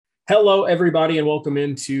Hello, everybody, and welcome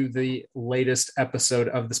into the latest episode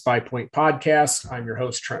of the Spy Point podcast. I'm your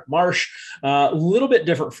host, Trent Marsh. A little bit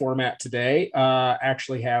different format today.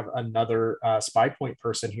 Actually have another Spy Point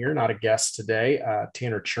person here, not a guest today.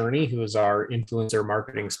 Tanner Cherney, who is our influencer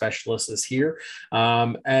marketing specialist, is here.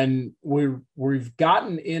 And we've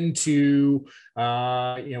gotten into,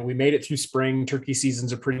 we made it through spring. Turkey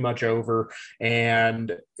seasons are pretty much over.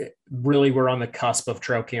 And really, we're on the cusp of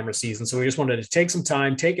trail camera season. So we just wanted to take some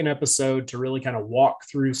time, take an episode to really kind of walk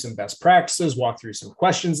through some best practices, walk through some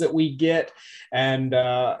questions that we get, and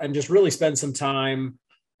just really spend some time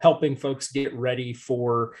helping folks get ready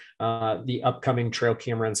for the upcoming trail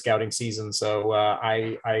camera and scouting season. So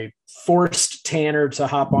I forced Tanner to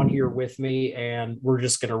hop on here with me, and we're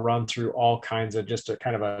just going to run through all kinds of just a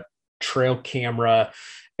kind of a trail camera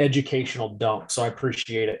educational dump. So I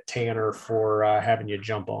appreciate it, Tanner, for having you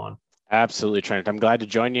jump on. Absolutely, Trent. I'm glad to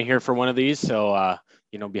join you here for one of these. So,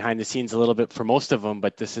 behind the scenes a little bit for most of them,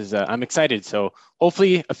 but this is, I'm excited. So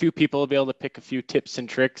hopefully a few people will be able to pick a few tips and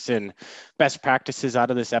tricks and best practices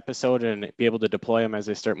out of this episode and be able to deploy them as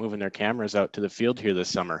they start moving their cameras out to the field here this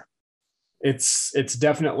summer. It's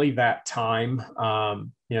definitely that time. I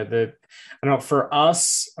don't know, for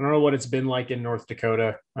us, I don't know what it's been like in North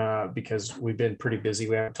Dakota because we've been pretty busy.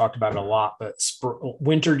 We haven't talked about it a lot, but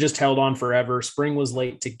winter just held on forever. Spring was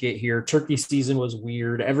late to get here. Turkey season was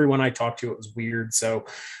weird. Everyone I talked to, it was weird. So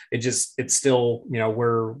it's still,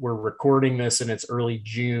 we're recording this and it's early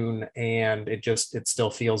June, and it still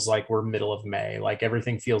feels like we're middle of May. Like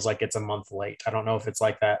everything feels like it's a month late. I don't know if it's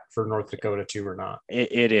like that for North Dakota too or not.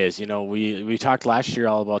 It is. We talked last year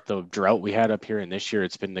all about the drought we had up here, and this year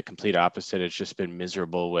it's been the complete opposite. It's just been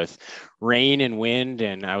miserable with rain and wind.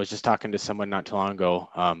 And I was just talking to someone not too long ago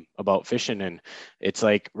about fishing, and it's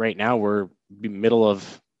like right now we're middle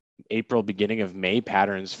of April, beginning of May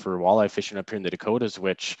patterns for walleye fishing up here in the Dakotas,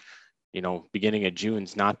 which, beginning of June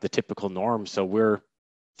is not the typical norm. So we're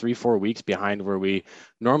 3-4 weeks behind where we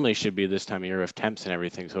normally should be this time of year with temps and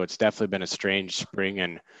everything. So it's definitely been a strange spring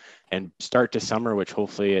and start to summer, which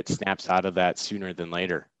hopefully it snaps out of that sooner than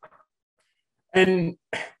later. And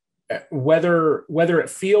whether it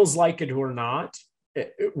feels like it or not,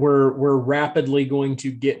 we're rapidly going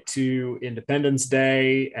to get to Independence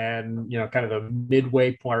Day and kind of the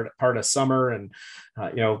midway part of summer, and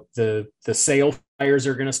the sale flyers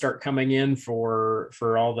are going to start coming in for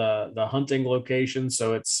all the hunting locations.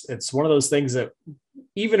 So it's one of those things that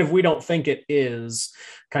even if we don't think it is,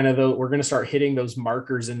 kind of we're going to start hitting those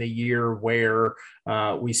markers in the year where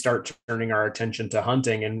we start turning our attention to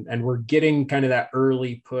hunting, and we're getting kind of that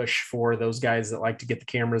early push for those guys that like to get the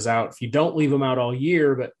cameras out. If you don't leave them out all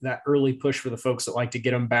year, but that early push for the folks that like to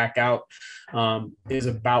get them back out is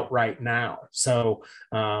about right now. So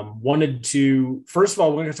first of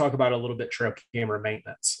all, we're going to talk about a little bit trail camera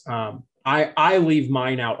maintenance. I leave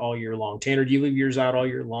mine out all year long. Tanner, do you leave yours out all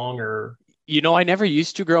year long, or? I never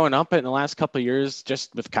used to growing up, but in the last couple of years,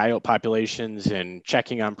 just with coyote populations and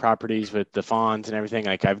checking on properties with the fawns and everything,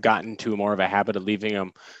 like I've gotten to more of a habit of leaving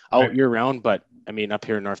them out year round. But I mean, up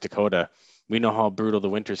here in North Dakota, we know how brutal the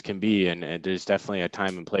winters can be, and there's definitely a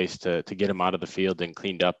time and place to get them out of the field and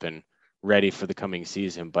cleaned up and ready for the coming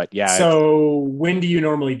season. But yeah. So when do you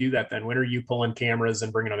normally do that then? When are you pulling cameras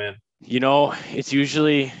and bringing them in? It's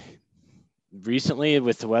usually recently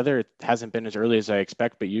with the weather, it hasn't been as early as I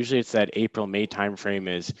expect, but usually it's that April, May timeframe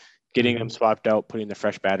is getting them swapped out, putting the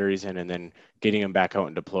fresh batteries in, and then getting them back out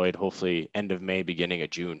and deployed, hopefully end of May, beginning of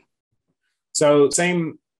June. So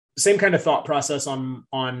same kind of thought process on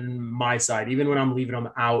my side. Even when I'm leaving them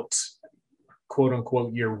out, quote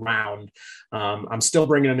unquote, year round, I'm still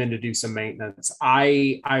bringing them in to do some maintenance.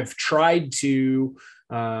 I've tried to,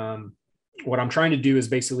 what I'm trying to do is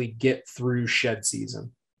basically get through shed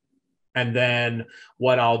season. And then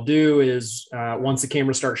what I'll do is once the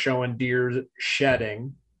camera starts showing deer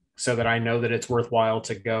shedding, so that I know that it's worthwhile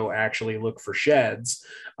to go actually look for sheds.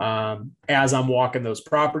 As I'm walking those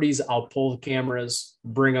properties, I'll pull the cameras,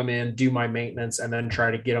 bring them in, do my maintenance, and then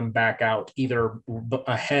try to get them back out either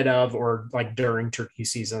ahead of or like during turkey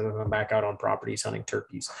season, and then back out on properties hunting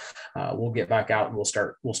turkeys. We'll get back out and we'll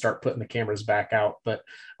start putting the cameras back out. But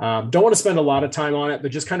don't want to spend a lot of time on it,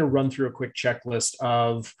 but just kind of run through a quick checklist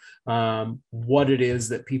of what it is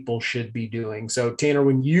that people should be doing. So Tanner,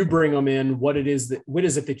 when you bring them in, what is it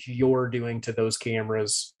that you're doing to those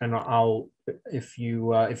cameras? And I'll, if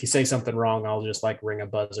you say something wrong, I'll just like ring a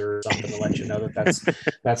buzzer or something to let you know that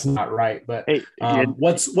that's not right. But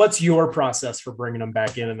what's your process for bringing them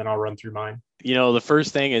back in? And then I'll run through mine. The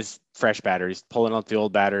first thing is fresh batteries, pulling out the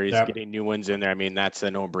old batteries, getting new ones in there. I mean, that's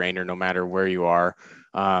a no brainer no matter where you are.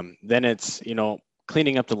 Then it's,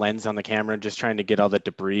 cleaning up the lens on the camera, just trying to get all the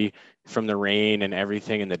debris from the rain and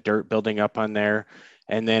everything and the dirt building up on there.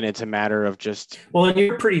 And then it's a matter of just, well, and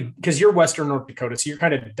you're because you're Western North Dakota, so you're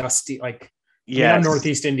kind of dusty. Like, I mean, I'm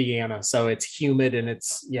Northeast Indiana, so it's humid and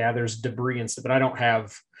there's debris and stuff, but I don't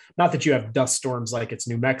have, not that you have dust storms like it's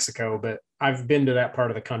New Mexico, but I've been to that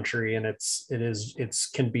part of the country, and it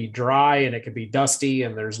can be dry and it can be dusty,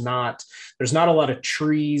 and there's not a lot of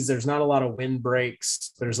trees. There's not a lot of wind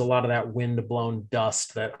breaks. There's a lot of that wind blown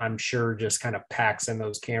dust that I'm sure just kind of packs in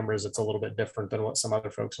those cameras. It's a little bit different than what some other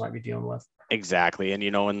folks might be dealing with. Exactly. And,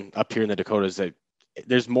 and up here in the Dakotas, that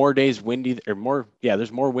there's more days windy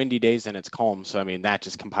there's more windy days than it's calm. So, I mean, that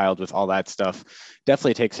just compiled with all that stuff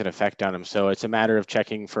definitely takes an effect on them. So it's a matter of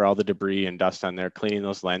checking for all the debris and dust on there, cleaning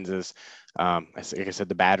those lenses. Like I said,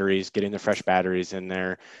 the batteries, getting the fresh batteries in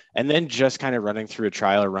there, and then just kind of running through a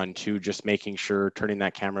trial run too, just making sure, turning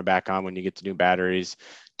that camera back on when you get the new batteries,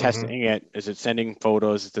 testing it. Is it sending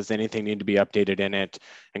photos? Does anything need to be updated in it?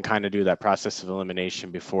 And kind of do that process of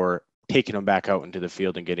elimination before taking them back out into the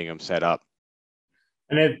field and getting them set up.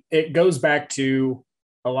 And it goes back to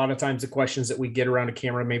a lot of times the questions that we get around a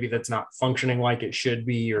camera, maybe that's not functioning like it should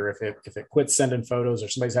be, or if it quits sending photos or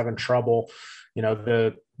somebody's having trouble,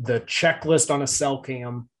 the checklist on a cell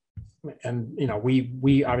cam. And,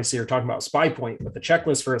 we obviously are talking about SpyPoint, but the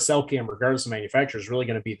checklist for a cell cam, regardless of manufacturer, is really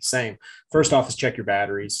going to be the same. First off is check your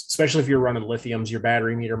batteries, especially if you're running lithiums. Your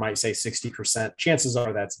battery meter might say 60%. Chances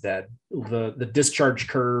are that's dead. The discharge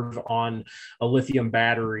curve on a lithium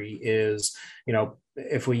battery is,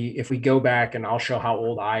 if we go back, and I'll show how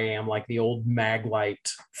old I am, like the old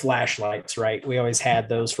Maglite flashlights, right? We always had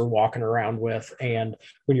those for walking around with. And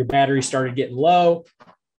when your battery started getting low,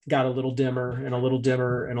 got a little dimmer and a little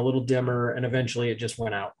dimmer and a little dimmer, and eventually it just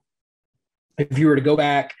went out. If you were to go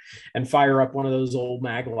back and fire up one of those old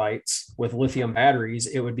Maglites with lithium batteries,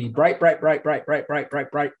 it would be bright, bright, bright, bright, bright, bright,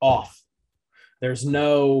 bright, bright, off. There's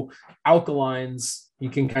no alkalines. You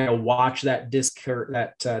can kind of watch that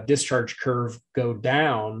discharge curve go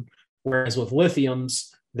down. Whereas with lithiums,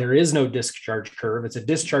 there is no discharge curve. It's a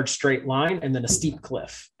discharge straight line and then a steep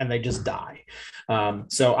cliff, and they just die.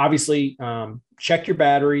 So obviously, check your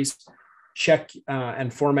batteries, check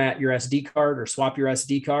and format your SD card or swap your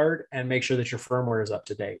SD card, and make sure that your firmware is up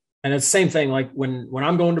to date. And it's the same thing, like when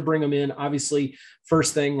I'm going to bring them in, obviously,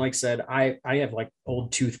 first thing, like I said, I have like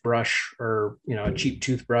old toothbrush or, a cheap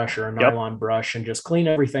toothbrush or a nylon brush, and just clean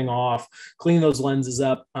everything off, clean those lenses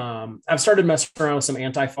up. I've started messing around with some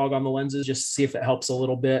anti-fog on the lenses just to see if it helps a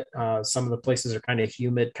little bit. Some of the places are kind of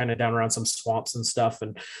humid, kind of down around some swamps and stuff.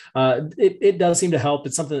 And it does seem to help.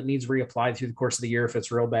 It's something that needs reapplied through the course of the year if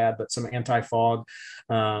it's real bad, but some anti-fog.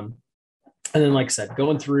 And then, like I said,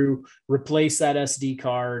 going through, replace that SD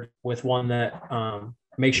card with one that,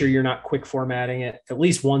 make sure you're not quick formatting it at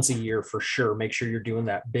least once a year for sure. Make sure you're doing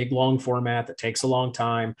that big, long format that takes a long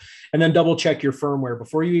time, and then double check your firmware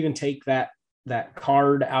before you even take that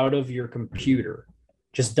card out of your computer.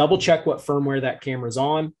 Just double check what firmware that camera's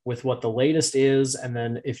on with what the latest is. And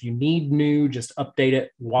then if you need new, just update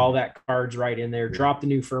it while that card's right in there, drop the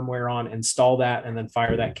new firmware on, install that, and then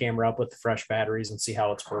fire that camera up with the fresh batteries and see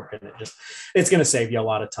how it's working. It's going to save you a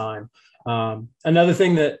lot of time. Another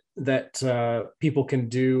thing that people can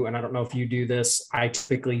do, and I don't know if you do this, I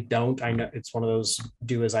typically don't. I know it's one of those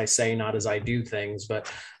do as I say, not as I do things,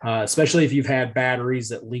 but especially if you've had batteries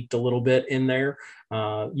that leaked a little bit in there,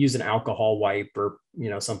 use an alcohol wipe or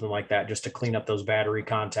something like that just to clean up those battery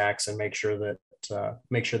contacts and make sure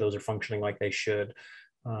those are functioning like they should.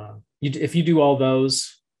 If you do all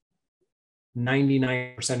those,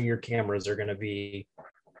 99% of your cameras are going to be,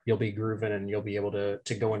 you'll be grooving, and you'll be able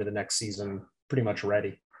to go into the next season pretty much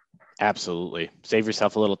ready. Absolutely. Save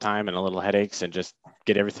yourself a little time and a little headaches, and just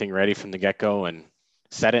get everything ready from the get-go and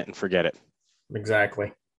set it and forget it.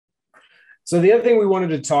 Exactly. So the other thing we wanted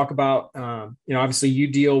to talk about, obviously you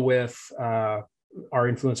deal with our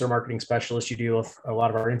influencer marketing specialist. You deal with a lot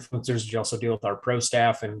of our influencers. You also deal with our pro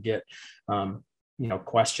staff and get,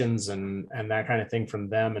 questions and that kind of thing from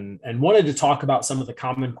them, and wanted to talk about some of the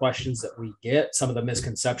common questions that we get, some of the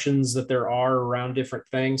misconceptions that there are around different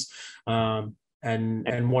things, and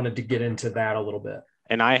wanted to get into that a little bit.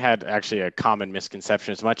 And I had actually a common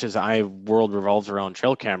misconception. As much as world revolves around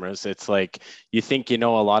trail cameras, it's like you think you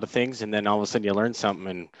know a lot of things, and then all of a sudden you learn something.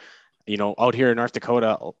 And out here in North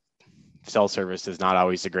Dakota, cell service is not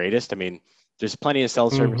always the greatest. I mean, there's plenty of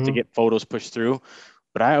cell service to get photos pushed through,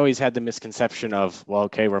 but I always had the misconception of, well,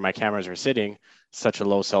 okay, where my cameras are sitting, such a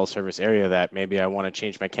low cell service area that maybe I want to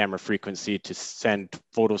change my camera frequency to send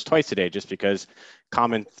photos twice a day, just because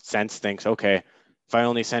common sense thinks, okay, if I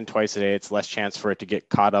only send twice a day, it's less chance for it to get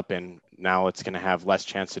caught up in now it's going to have less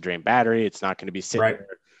chance to drain battery. It's not going to be sitting Right.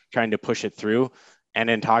 there trying to push it through. And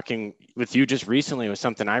in talking with you just recently was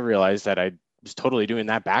something I realized that I was totally doing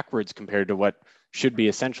that backwards compared to what should be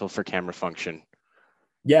essential for camera function.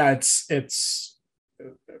 Yeah, it's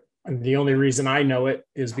the only reason I know it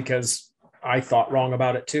is because I thought wrong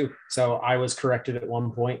about it too. So I was corrected at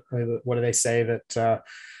one point. What do they say? That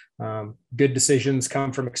good decisions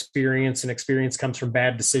come from experience and experience comes from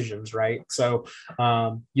bad decisions, right? So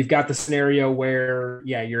you've got the scenario where,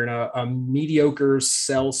 yeah, you're in a mediocre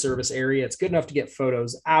cell service area. It's good enough to get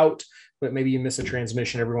photos out, but maybe you miss a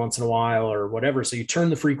transmission every once in a while or whatever. So you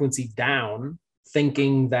turn the frequency down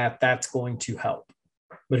thinking that that's going to help.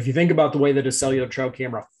 But if you think about the way that a cellular trail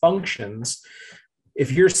camera functions,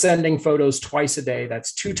 if you're sending photos twice a day,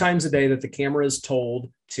 that's 2 times a day that the camera is told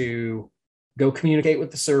to go communicate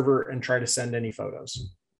with the server and try to send any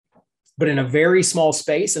photos. But in a very small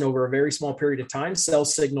space and over a very small period of time, cell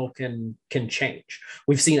signal can change.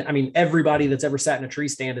 We've seen it. I mean, everybody that's ever sat in a tree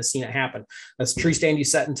stand has seen it happen. That's a tree stand you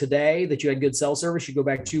sat in today that you had good cell service. You go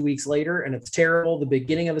back 2 weeks later and it's terrible. The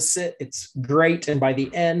beginning of a sit, it's great. And by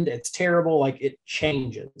the end, it's terrible. Like, it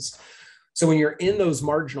changes. So when you're in those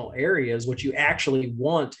marginal areas, what you actually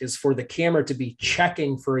want is for the camera to be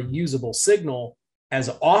checking for a usable signal as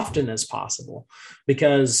often as possible.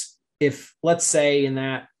 Because if, let's say in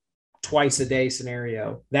that twice a day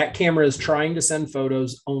scenario, that camera is trying to send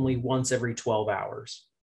photos only once every 12 hours.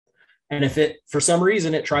 And if it, for some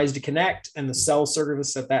reason, it tries to connect and the cell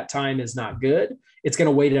service at that time is not good, it's going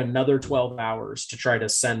to wait another 12 hours to try to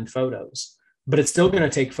send photos. But it's still going to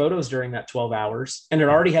take photos during that 12 hours. And it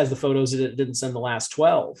already has the photos that it didn't send the last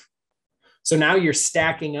 12. So now you're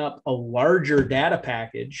stacking up a larger data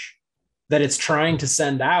package that it's trying to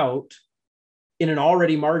send out in an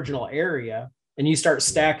already marginal area. And you start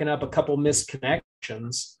stacking up a couple missed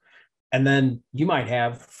connections, and then you might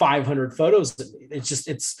have 500 photos.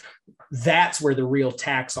 That's where the real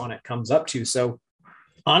tax on it comes up to. So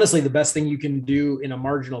honestly, the best thing you can do in a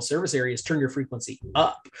marginal service area is turn your frequency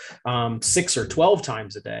up 6 or 12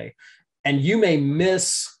 times a day. And you may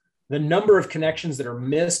miss, the number of connections that are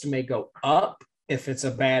missed may go up if it's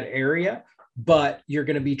a bad area, but you're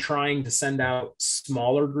going to be trying to send out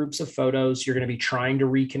smaller groups of photos. You're going to be trying to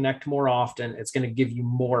reconnect more often. It's going to give you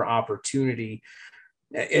more opportunity.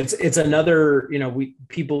 It's another,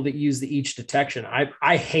 people that use the each detection.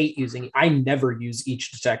 I hate using, I never use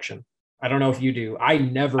each detection. I don't know if you do. I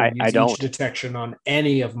never use each detection on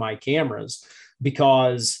any of my cameras,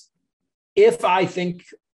 because if I think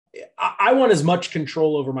I want as much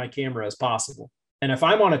control over my camera as possible. And if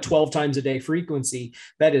I'm on a 12 times a day frequency,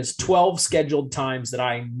 that is 12 scheduled times that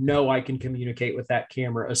I know I can communicate with that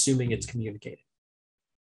camera, assuming it's communicated.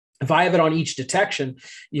 If I have it on each detection,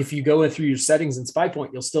 if you go through your settings in SpyPoint,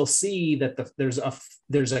 you'll still see that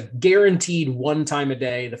there's a guaranteed 1 time a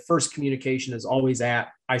day. The first communication is always I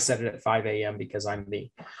set it at 5 a.m. because I'm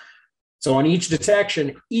me. So on each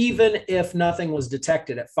detection, even if nothing was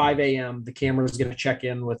detected at 5 a.m., the camera is going to check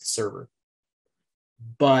in with the server.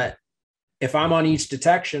 But if I'm on each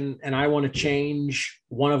detection and I want to change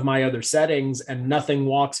one of my other settings and nothing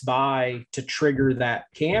walks by to trigger that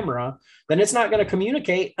camera, then it's not going to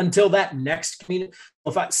communicate until that next communicate.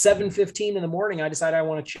 If at 7:15 in the morning, I decide I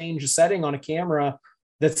want to change a setting on a camera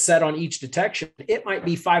that's set on each detection, it might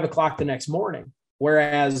be 5 o'clock the next morning.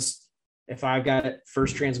 Whereas if I've got it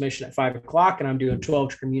first transmission at 5 o'clock and I'm doing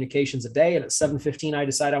 12 communications a day, and at 7:15, I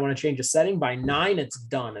decide I want to change a setting, by 9, it's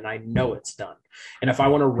done. And I know it's done. And if I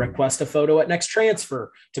want to request a photo at next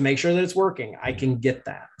transfer to make sure that it's working, I can get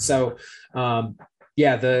that. So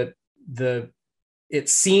it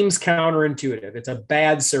seems counterintuitive. It's a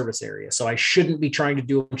bad service area. So I shouldn't be trying to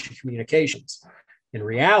do a bunch of communications. In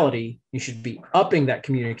reality, you should be upping that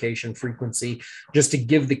communication frequency just to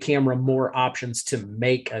give the camera more options to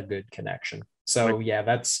make a good connection. So yeah,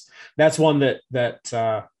 that's one that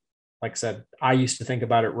like I said, I used to think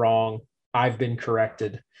about it wrong. I've been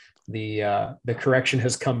corrected. The correction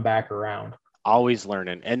has come back around. Always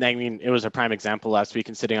learning. And I mean, it was a prime example last week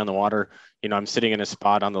in sitting on the water. I'm sitting in a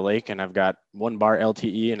spot on the lake and I've got 1 bar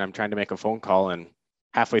LTE and I'm trying to make a phone call, and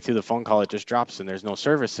halfway through the phone call, it just drops and there's no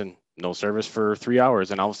service, and no service for 3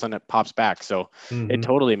 hours, and all of a sudden it pops back. So It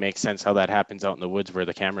totally makes sense how that happens out in the woods where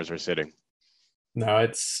the cameras are sitting. No,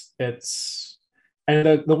 it's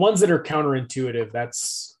and the ones that are counterintuitive,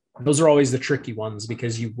 those are always the tricky ones,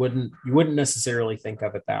 because you wouldn't necessarily think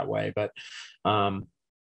of it that way. But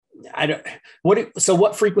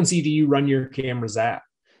what frequency do you run your cameras at?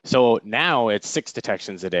 So now it's 6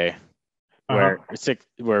 detections a day,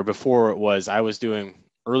 where before it was, I was doing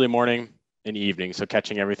early morning and evening. So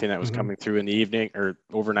catching everything that was coming through in the evening or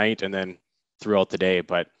overnight and then throughout the day.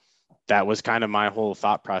 But that was kind of my whole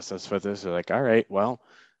thought process with this. Like, all right, well,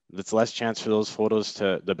 it's less chance for those photos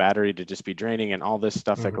to the battery to just be draining and all this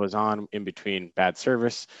stuff that goes on in between bad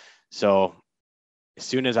service. So as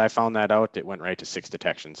soon as I found that out, it went right to 6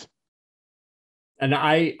 detections. And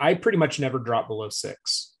I pretty much never drop below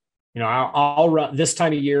 6. You know, I'll run this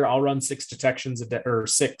time of year, I'll run 6 detections a day, or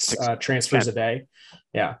six transfers a day.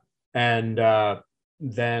 Yeah. And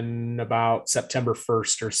then about September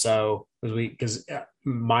 1st or so, because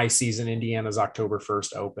my season, Indiana's October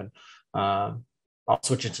 1st open. I'll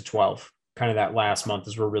switch it to 12. Kind of that last month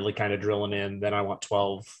as we're really kind of drilling in. Then I want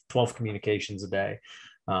 12 communications a day.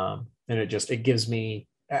 And it gives me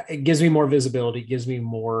more visibility, gives me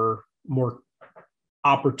more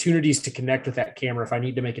opportunities to connect with that camera. If I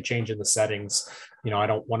need to make a change in the settings, you know, I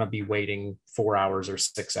don't want to be waiting 4 hours or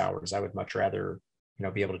 6 hours. I would much rather, you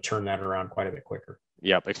know, be able to turn that around quite a bit quicker.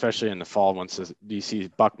 Yep, especially in the fall once you see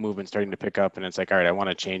buck movement starting to pick up and it's like, all right, I want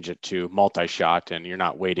to change it to multi-shot, and you're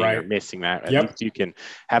not waiting or missing that. At least you can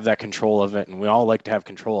have that control of it, and we all like to have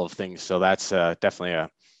control of things. So that's definitely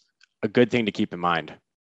a good thing to keep in mind.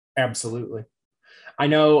 Absolutely. I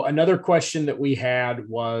know another question that we had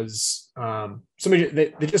was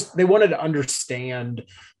somebody they wanted to understand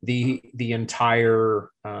the entire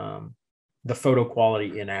the photo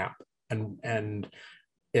quality in app, and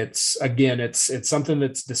it's something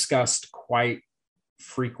that's discussed quite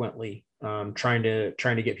frequently, trying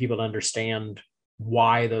to get people to understand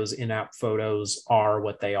why those in-app photos are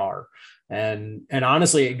what they are. And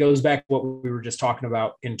honestly, it goes back to what we were just talking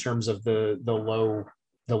about in terms of the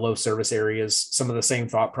low service areas. Some of the same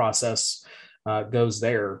thought process goes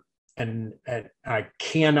there. And I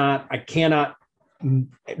cannot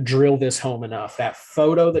drill this home enough. That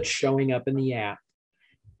photo that's showing up in the app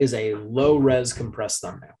is a low res compressed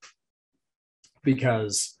thumbnail,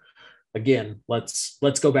 because again, let's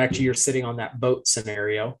go back to you're sitting on that boat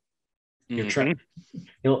scenario. You're trying,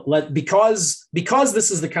 because this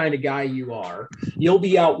is the kind of guy you are, you'll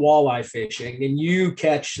be out walleye fishing and you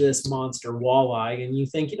catch this monster walleye and you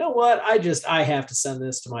think, you know what, I have to send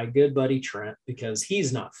this to my good buddy Trent because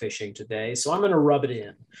he's not fishing today, so I'm going to rub it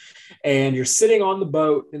in. And you're sitting on the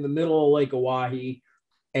boat in the middle of Lake Oahe,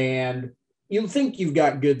 and you think you've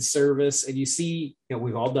got good service, and you see, you know,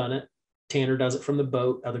 we've all done it. Tanner does it from the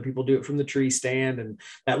boat. Other people do it from the tree stand. And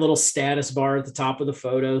that little status bar at the top of the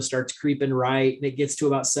photo starts creeping right, and it gets to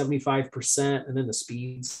about 75%. And then the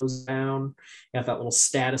speed slows down. You have that little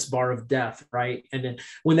status bar of death, right? And then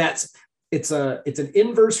when it's an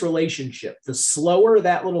inverse relationship. The slower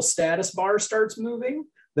that little status bar starts moving,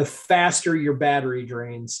 the faster your battery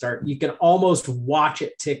drains start. You can almost watch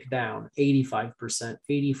it tick down 85%,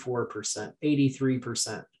 84%,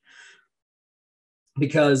 83%.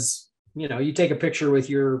 Because, you know, you take a picture with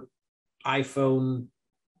your iPhone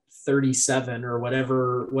 37 or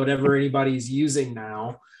whatever anybody's using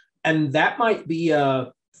now, and that might be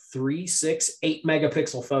a 3, 6, 8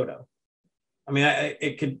 megapixel photo. I mean,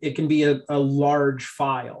 it can be a large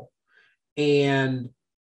file, and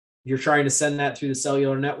you're trying to send that through the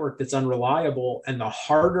cellular network that's unreliable. And the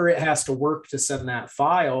harder it has to work to send that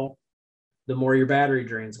file, the more your battery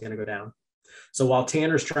drain is going to go down. So while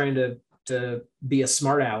Tanner's trying to be a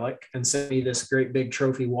smart aleck and send me this great big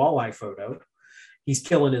trophy walleye photo, he's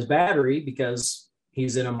killing his battery because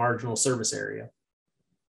he's in a marginal service area.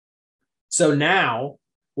 So now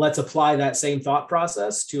let's apply that same thought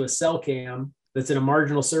process to a cell cam that's in a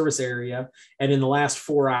marginal service area, and in the last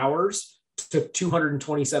 4 hours took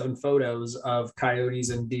 227 photos of coyotes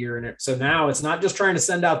and deer in it. So now it's not just trying to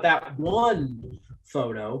send out that one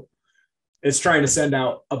photo, it's trying to send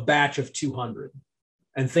out a batch of 200.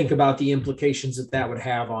 And think about the implications that would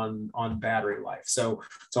have on battery life. So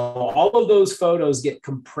all of those photos get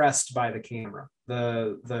compressed by the camera.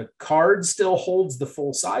 The card still holds the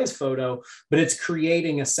full size photo, but it's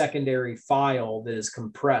creating a secondary file that is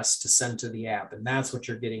compressed to send to the app. And that's what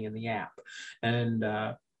you're getting in the app. And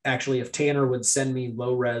actually, if Tanner would send me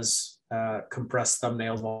low res compressed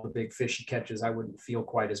thumbnails of all the big fish he catches, I wouldn't feel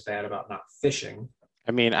quite as bad about not fishing.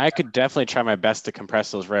 I mean, I could definitely try my best to compress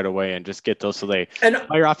those right away and just get those so they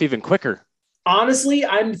fire off even quicker. Honestly,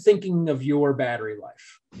 I'm thinking of your battery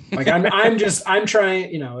life. Like I'm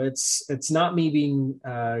trying, you know, it's not me being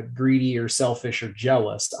greedy or selfish or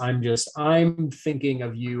jealous. I'm thinking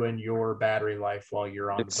of you and your battery life while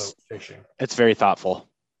you're on the boat fishing. It's very thoughtful.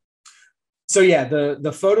 So yeah,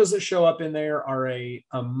 the photos that show up in there are a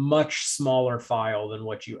much smaller file than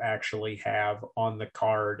what you actually have on the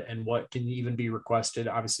card and what can even be requested.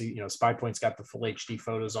 Obviously, you know, SpyPoint's got the full HD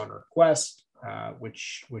photos on request.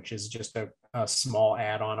 which is just a small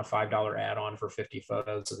add-on, a $5 add-on for 50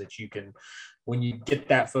 photos, so that you can, when you get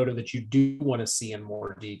that photo that you do want to see in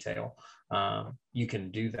more detail, you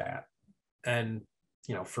can do that. And,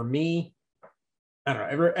 for me, I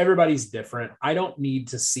don't know, everybody's different. I don't need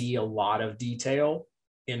to see a lot of detail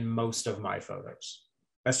in most of my photos.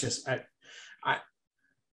 That's just, I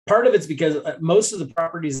part of it's because most of the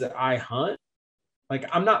properties that I hunt, like,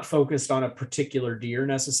 I'm not focused on a particular deer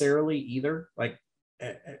necessarily either. Like,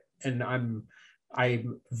 and I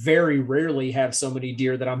very rarely have so many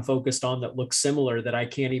deer that I'm focused on that look similar that I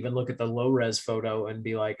can't even look at the low res photo and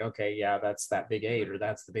be like, okay, yeah, that's that big 8, or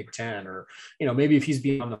that's the big 10, or, maybe if he's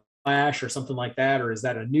beyond the flash or something like that, or is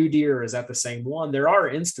that a new deer, or is that the same one? There are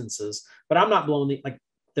instances, but I'm not blowing like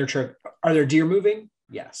are there deer moving?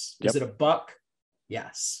 Yes. Yep. Is it a buck?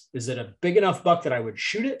 Yes. Is it a big enough buck that I would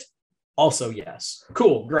shoot it? Also, yes.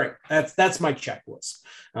 Cool. Great. That's my checklist.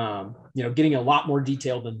 Getting a lot more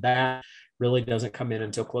detail than that really doesn't come in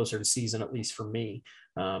until closer to season, at least for me.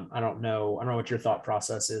 I don't know what your thought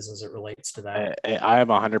process is as it relates to that. I am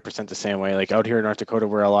 100% the same way. Like, out here in North Dakota,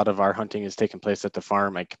 where a lot of our hunting is taking place at the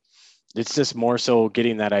farm, like, it's just more so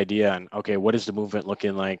getting that idea on, okay, what is the movement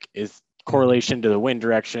looking like? Is correlation to the wind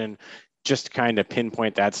direction, just kind of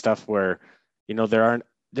pinpoint that stuff where,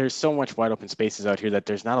 there's so much wide open spaces out here that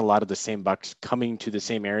there's not a lot of the same bucks coming to the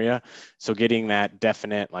same area. So getting that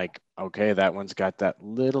definite, like, okay, that one's got that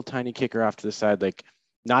little tiny kicker off to the side, like,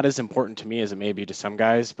 not as important to me as it may be to some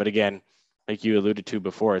guys. But again, like you alluded to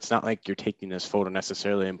before, it's not like you're taking this photo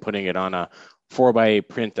necessarily and putting it on a 4x8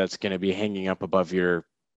 print that's going to be hanging up above your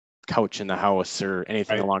couch in the house or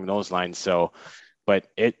anything Right. along those lines. So, but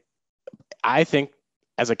I think,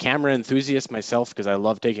 as a camera enthusiast myself, because I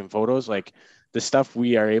love taking photos, like, the stuff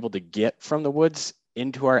we are able to get from the woods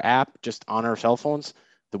into our app just on our cell phones,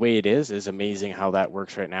 the way it is amazing how that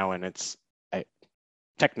works right now. And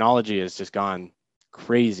technology has just gone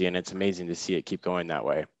crazy, and it's amazing to see it keep going that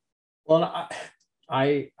way. Well,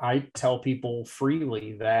 I tell people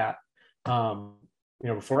freely that,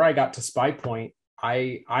 before I got to Spy Point,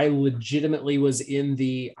 I legitimately was in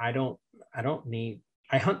the, I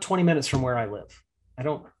hunt 20 minutes from where I live.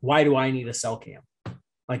 Why do I need a cell cam?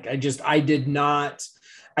 Like, I did not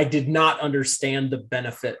understand the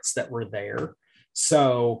benefits that were there.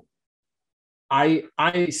 So I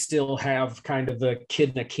still have kind of the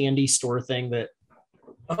kid in a candy store thing that,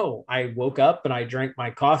 oh, I woke up and I drank my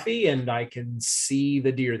coffee and I can see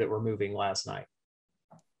the deer that were moving last night.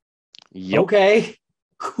 Yep. Okay,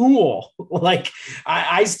 cool. Like,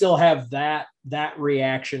 I still have that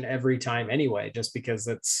reaction every time anyway, just because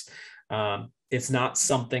it's not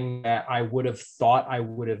something that I would have thought I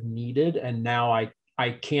would have needed. And now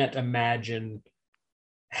I can't imagine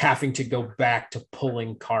having to go back to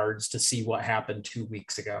pulling cards to see what happened 2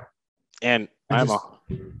 weeks ago. And I'm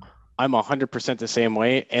 100% the same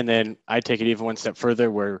way. And then I take it even one step further,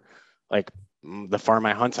 where, like, the farm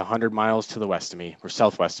I hunt's 100 miles to the west of me, or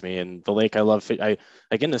southwest of me, and the lake I love.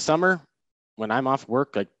 Like, in the summer when I'm off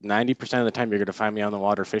work, like 90% of the time you're going to find me on the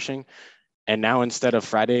water fishing. And now, instead of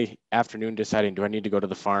Friday afternoon deciding, do I need to go to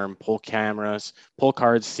the farm, pull cameras, pull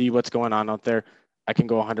cards, see what's going on out there, I can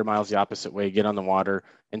go 100 miles the opposite way, get on the water,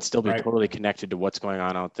 and still be totally connected to what's going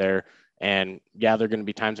on out there. And yeah, there are going to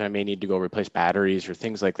be times I may need to go replace batteries or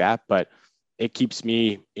things like that, but it keeps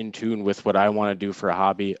me in tune with what I want to do for a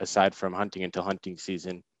hobby, aside from hunting, until hunting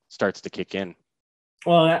season starts to kick in.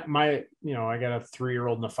 Well, I got a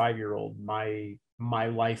 3-year-old and a 5-year-old. My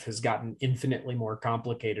life has gotten infinitely more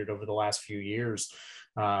complicated over the last few years.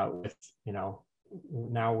 With,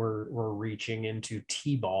 now we're reaching into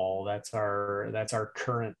T-ball. That's our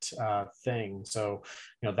current thing. So,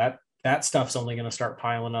 that stuff's only going to start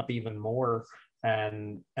piling up even more.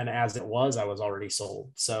 And as it was, I was already sold.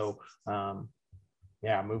 So,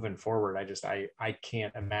 moving forward, I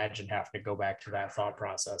can't imagine having to go back to that thought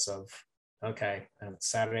process of, okay, and it's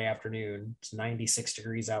Saturday afternoon, it's 96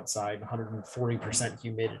 degrees outside, 140%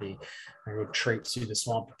 humidity. I go traipse through the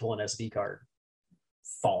swamp to pull an SD card.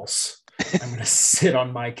 False. I'm going to sit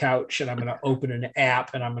on my couch and I'm going to open an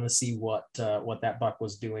app and I'm going to see what that buck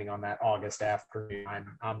was doing on that August afternoon.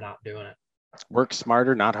 I'm not doing it. Work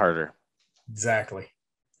smarter, not harder. Exactly.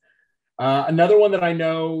 Another one that I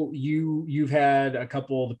know you've had a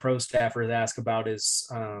couple of the pro staffers ask about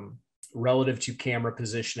is relative to camera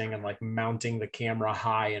positioning and, like, mounting the camera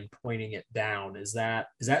high and pointing it down. Is that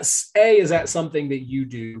something that you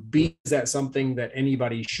do? B, is that something that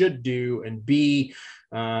anybody should do? And B,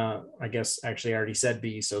 I guess actually I already said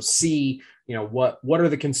B. So C, what are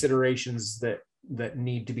the considerations that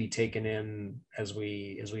need to be taken in as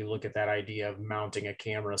we look at that idea of mounting a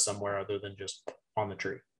camera somewhere other than just on the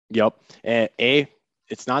tree? Yep.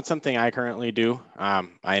 It's not something I currently do. I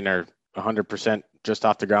enter 100% just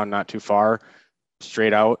off the ground, not too far,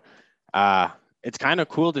 straight out. It's kind of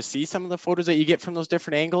cool to see some of the photos that you get from those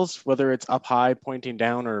different angles, whether it's up high pointing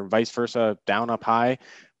down or vice versa, down up high.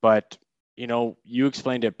 But, you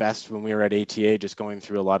explained it best when we were at ATA, just going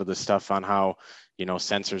through a lot of the stuff on how,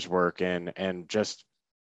 sensors work and just,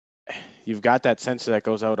 you've got that sensor that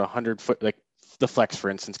goes out 100 foot, like the Flex, for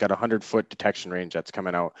instance, got 100-foot detection range that's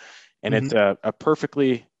coming out. And it's a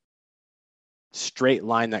perfectly straight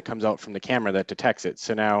line that comes out from the camera that detects it.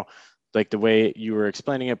 So now, like the way you were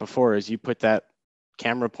explaining it before, is you put that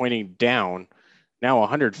camera pointing down. Now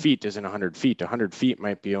 100 feet isn't 100 feet. 100 feet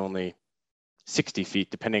might be only 60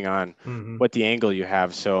 feet, depending on what the angle you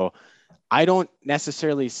have. So I don't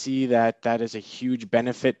necessarily see that as a huge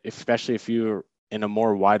benefit, especially if you're in a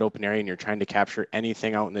more wide open area and you're trying to capture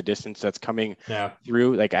anything out in the distance that's coming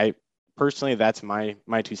through. Like I personally, that's my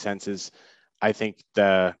 2 cents is I think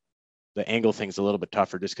the angle thing's a little bit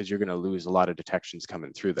tougher just because you're going to lose a lot of detections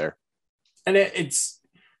coming through there. And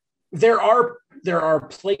there are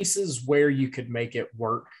places where you could make it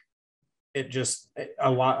work. It just a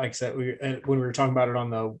lot, like I said, when we were talking about it on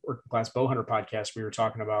the Working Class Bowhunter podcast, we were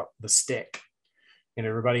talking about the stick, and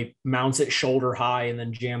everybody mounts it shoulder high and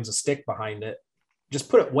then jams a stick behind it. Just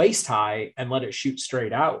put it waist high and let it shoot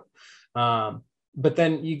straight out. But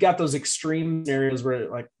then you got those extreme scenarios where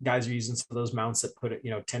like guys are using some of those mounts that put it,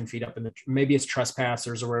 10 feet up in maybe it's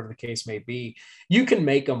trespassers or whatever the case may be. You can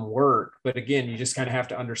make them work. But again, you just kind of have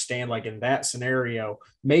to understand, like in that scenario,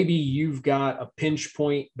 maybe you've got a pinch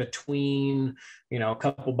point between, a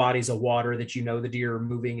couple bodies of water that the deer are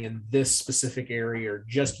moving in this specific area or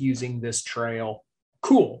just using this trail.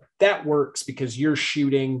 Cool. That works because you're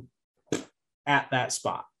shooting at that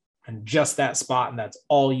spot and just that spot. And that's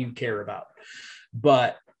all you care about.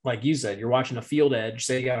 But like you said, you're watching a field edge,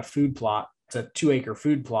 say you got a food plot, it's a 2-acre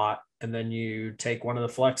food plot. And then you take one of the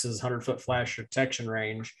Flex's 100-foot flash detection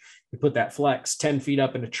range, you put that Flex 10 feet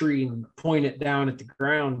up in a tree and point it down at the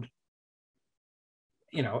ground.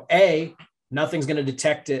 Nothing's going to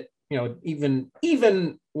detect it.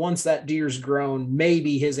 Even once that deer's grown,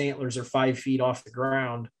 maybe his antlers are 5 feet off the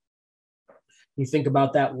ground. You think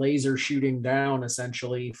about that laser shooting down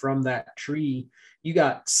essentially from that tree, you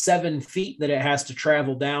got 7 feet that it has to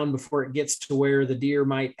travel down before it gets to where the deer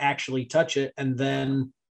might actually touch it. And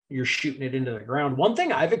then you're shooting it into the ground. One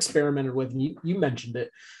thing I've experimented with, and you mentioned it,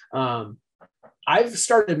 I've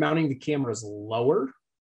started mounting the cameras lower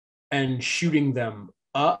and shooting them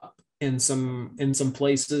up in some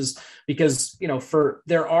places because,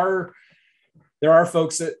 there are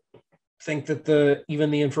folks that think that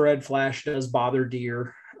even the infrared flash does bother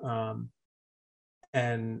deer, or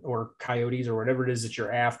coyotes or whatever it is that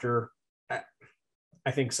you're after.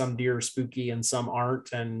 I think some deer are spooky and some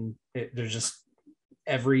aren't, and there's just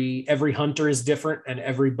every hunter is different and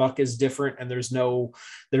every buck is different, and there's no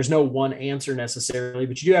one answer necessarily.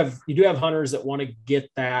 But you do have hunters that want to get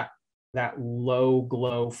that low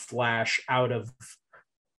glow flash out of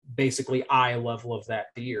basically eye level of that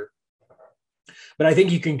deer. But I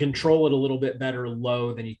think you can control it a little bit better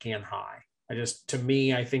low than you can high.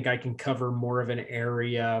 I think I can cover more of an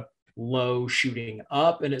area low shooting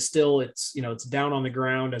up, and it's down on the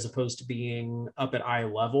ground as opposed to being up at eye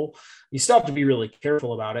level. You still have to be really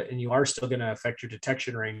careful about it, and you are still going to affect your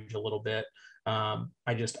detection range a little bit. I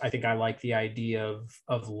think I like the idea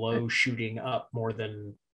of low shooting up more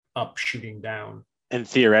than up shooting down. And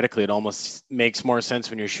theoretically, it almost makes more sense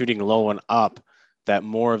when you're shooting low and up that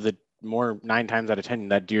more 9 times out of 10,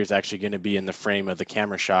 that deer is actually going to be in the frame of the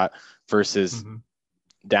camera shot versus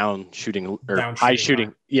down shooting or high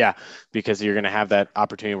shooting. Yeah, because you're going to have that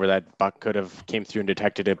opportunity where that buck could have came through and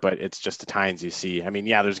detected it, but it's just the tines you see. I mean,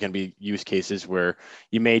 yeah, there's going to be use cases where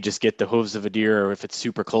you may just get the hooves of a deer or if it's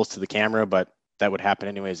super close to the camera, but that would happen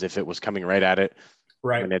anyways if it was coming right at it.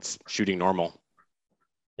 Right. And it's shooting normal.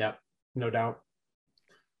 Yeah, no doubt.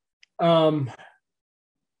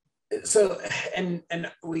 So, and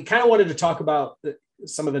we kind of wanted to talk about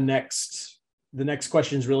some of the next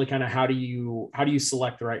question is really kind of how do you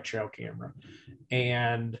select the right trail camera?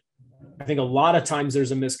 And I think a lot of times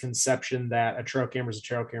there's a misconception that a trail camera is a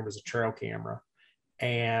trail camera is a trail camera.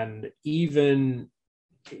 And even,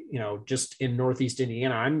 just in Northeast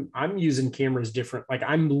Indiana, I'm using cameras different. Like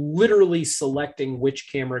I'm literally selecting which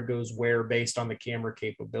camera goes where based on the camera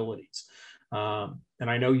capabilities. And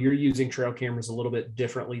I know you're using trail cameras a little bit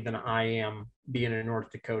differently than I am being in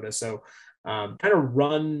North Dakota. So kind of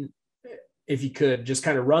run, if you could, just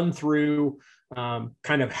kind of run through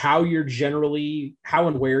kind of how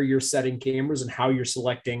and where you're setting cameras and how you're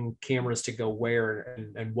selecting cameras to go where,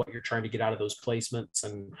 and what you're trying to get out of those placements.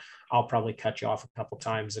 And I'll probably cut you off a couple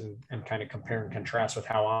times and kind of compare and contrast with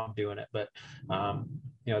how I'm doing it. But,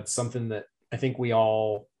 it's something that I think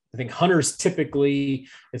hunters typically,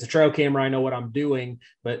 it's a trail camera, I know what I'm doing,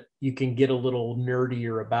 but you can get a little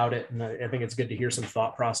nerdier about it. And I think it's good to hear some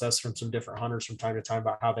thought process from some different hunters from time to time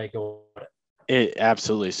about how they go about it.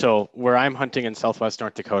 Absolutely. So where I'm hunting in Southwest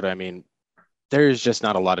North Dakota, I mean, there's just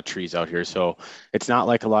not a lot of trees out here. So it's not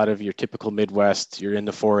like a lot of your typical Midwest, you're in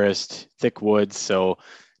the forest, thick woods. So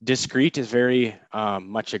discreet is very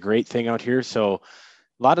much a great thing out here. So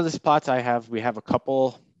a lot of the spots we have a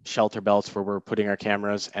couple shelter belts where we're putting our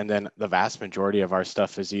cameras, and then the vast majority of our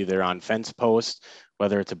stuff is either on fence posts,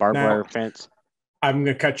 whether it's a barbed wire fence. I'm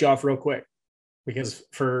going to cut you off real quick because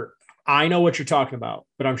I know what you're talking about,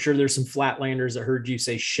 but I'm sure there's some flatlanders that heard you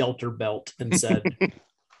say shelter belt and said,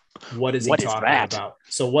 what is he talking about?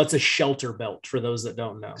 So what's a shelter belt for those that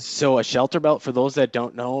don't know? So a shelter belt, for those that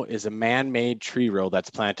don't know, is a man-made tree row that's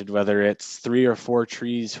planted, whether it's 3 or 4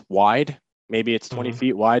 trees wide, maybe it's 20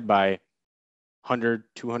 feet wide by 100,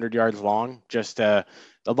 200 yards long. Just a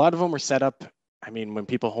lot of them were set up. I mean, when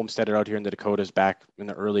people homesteaded out here in the Dakotas back in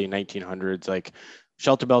the early 1900s, like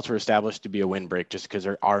shelter belts were established to be a windbreak just because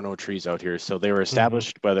there are no trees out here. So they were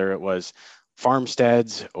established whether it was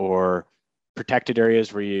farmsteads or protected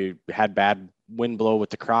areas where you had bad wind blow with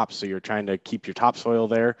the crops. So you're trying to keep your topsoil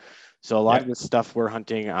there. So a lot of the stuff we're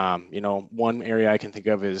hunting, one area I can think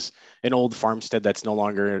of is an old farmstead that's no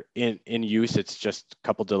longer in use. It's just a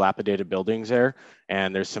couple dilapidated buildings there.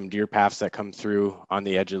 And there's some deer paths that come through on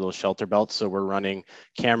the edge of those shelter belts. So we're running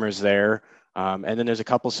cameras there. And then there's a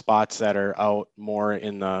couple spots that are out more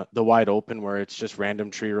in the wide open where it's just random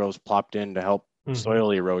tree rows plopped in to help soil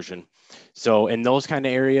erosion. So in those kind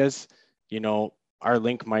of areas, our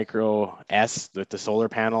Link Micro S with the solar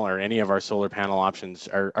panel or any of our solar panel options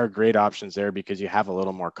are great options there because you have a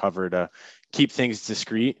little more cover to keep things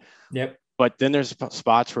discreet. Yep. But then there's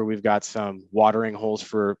spots where we've got some watering holes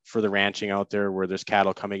for the ranching out there where there's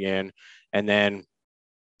cattle coming in. And then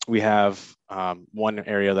we have one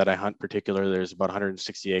area that I hunt particular, there's about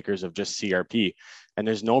 160 acres of just CRP. And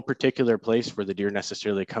there's no particular place where the deer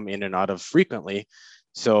necessarily come in and out of frequently.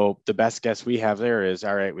 So the best guess we have there is,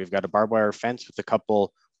 all right, we've got a barbed wire fence with a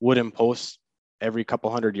couple wooden posts every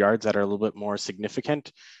couple hundred yards that are a little bit more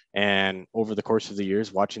significant. And over the course of the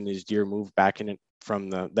years, watching these deer move back in from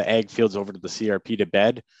the ag fields over to the CRP to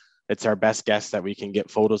bed, it's our best guess that we can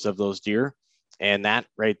get photos of those deer. And that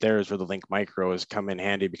right there is where the Link Micro has come in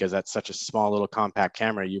handy because that's such a small little compact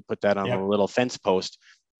camera. You put that on a little fence post.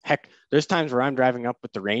 Heck, there's times where I'm driving up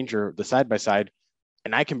with the Ranger, the side-by-side,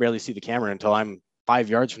 and I can barely see the camera until I'm 5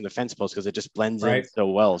 yards from the fence post because it just blends in so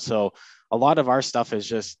well. So a lot of our stuff is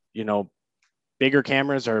just, bigger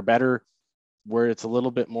cameras are better where it's a little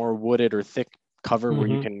bit more wooded or thick cover where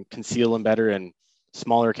you can conceal them better. And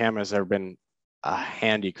smaller cameras have been a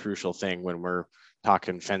handy, crucial thing when we're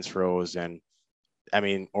talking fence rows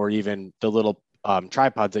or even the little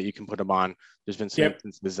tripods that you can put them on. There's been some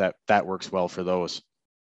instances that works well for those.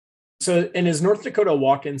 So, and is North Dakota a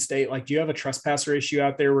walk-in state? Like, do you have a trespasser issue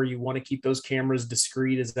out there where you want to keep those cameras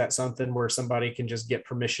discreet? Is that something where somebody can just get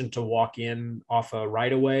permission to walk in off a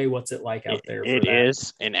right of way? What's it like out there? It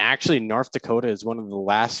is. And actually North Dakota is one of the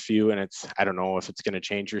last few, and I don't know if it's going to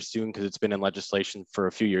change here soon because it's been in legislation for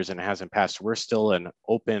a few years and it hasn't passed. We're still an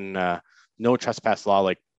open, no trespass law.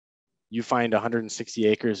 Like you find 160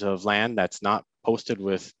 acres of land that's not posted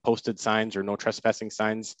with posted signs or no trespassing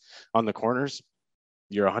signs on the corners,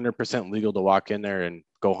 you're 100% legal to walk in there and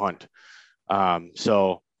go hunt.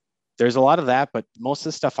 So there's a lot of that, but most of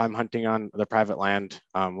the stuff I'm hunting on the private land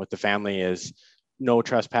with the family is no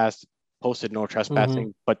trespass, posted no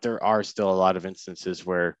trespassing, but there are still a lot of instances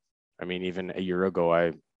where, even a year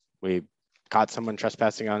ago, we caught someone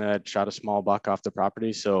trespassing on it, shot a small buck off the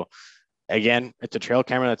property. So again, it's a trail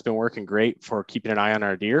camera that's been working great for keeping an eye on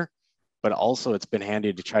our deer, but also it's been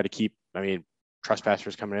handy to try to keep,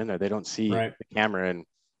 trespassers coming in there, they don't see the camera, and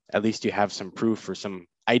at least you have some proof or some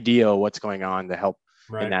idea of what's going on to help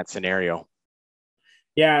in that scenario.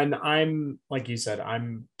 Yeah. And I'm, like you said,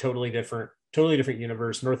 I'm totally different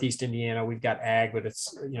universe. Northeast Indiana, we've got ag, but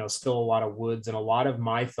it's, still a lot of woods, and a lot of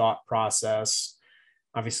my thought process,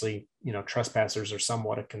 obviously, trespassers are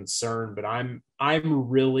somewhat a concern, but I'm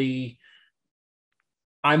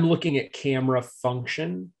looking at camera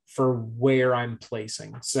function for where I'm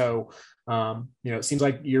placing. So, it seems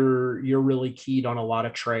like you're really keyed on a lot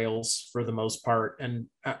of trails for the most part, and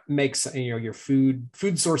makes, your food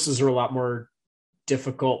sources are a lot more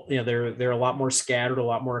difficult. They're a lot more scattered, a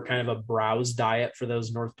lot more kind of a browse diet for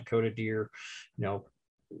those North Dakota deer.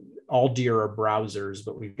 All deer are browsers,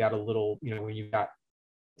 but we've got a little, when you've got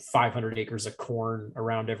 500 acres of corn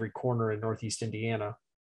around every corner in Northeast Indiana,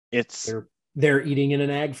 they're eating in an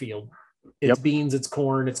ag field. It's beans, it's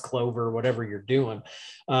corn, it's clover, whatever you're doing.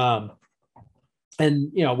 And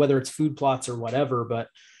whether it's food plots or whatever, but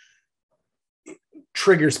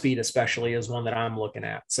trigger speed especially is one that I'm looking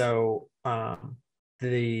at. So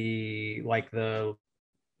the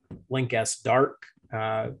Link S Dark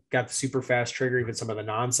got the super fast trigger. Even some of the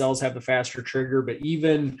non-cells have the faster trigger, but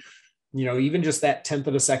even just that 1/10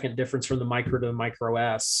 of a second difference from the micro to the micro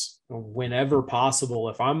S, whenever possible,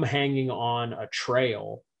 if I'm hanging on a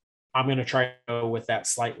trail, I'm going to try to go with that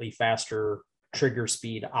slightly faster trigger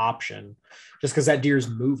speed option, just because that deer's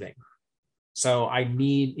moving. So I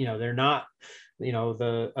need, they're not,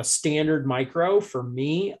 a standard micro for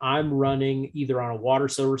me, I'm running either on a water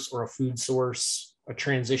source or a food source, a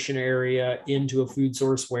transition area into a food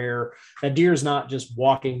source where that deer is not just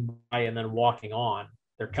walking by and then walking on.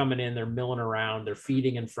 They're coming in, they're milling around, they're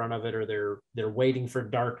feeding in front of it, or they're waiting for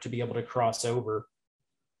dark to be able to cross over.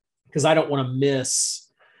 Because I don't want to miss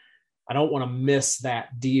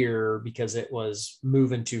that deer because it was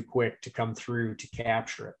moving too quick to come through to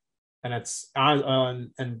capture it. And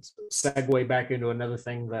and segue back into another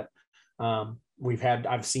thing that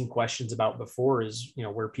I've seen questions about before is,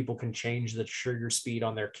 where people can change the trigger speed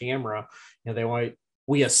on their camera.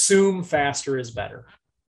 We assume faster is better.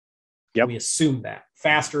 Yep. We assume that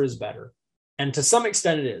faster is better. And to some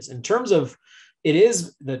extent it is. In terms of, it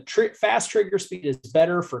is fast trigger speed is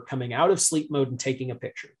better for coming out of sleep mode and taking a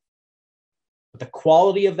picture. But the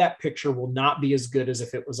quality of that picture will not be as good as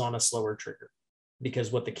if it was on a slower trigger.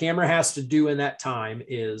 Because what the camera has to do in that time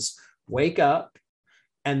is wake up,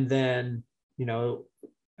 and then,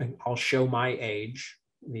 I'll show my age,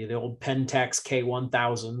 the old Pentax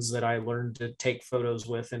K1000s that I learned to take photos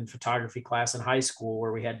with in photography class in high school,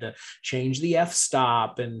 where we had to change the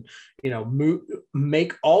f-stop and,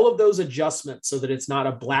 make all of those adjustments so that it's not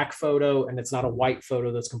a black photo and it's not a white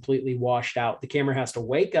photo that's completely washed out. The camera has to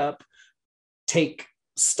wake up, take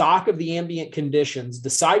stock of the ambient conditions,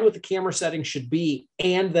 decide what the camera setting should be,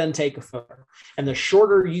 and then take a photo. And the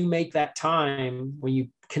shorter you make that time, when you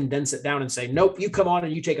condense it down and say, nope, you come on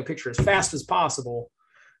and you take a picture as fast as possible,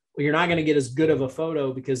 well, you're not going to get as good of a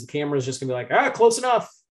photo because the camera is just going to be like, close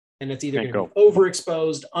enough. And it's either going to be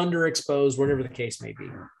overexposed, underexposed, whatever the case may be.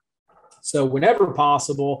 So whenever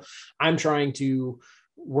possible, I'm trying to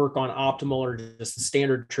work on optimal or just the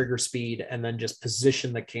standard trigger speed, and then just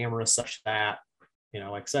position the camera such that,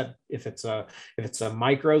 like I said, if it's a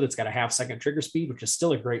micro that's got a 1/2 second trigger speed, which is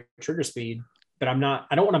still a great trigger speed, but I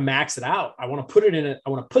don't want to max it out. I want to put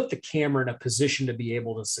the camera in a position to be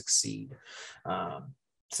able to succeed.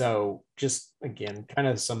 So just, again, kind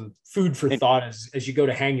of some food for thought as you go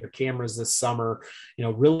to hang your cameras this summer,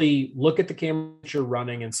 really look at the camera that you're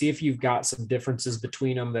running and see if you've got some differences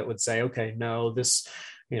between them that would say, okay, no, this,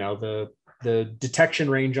 the detection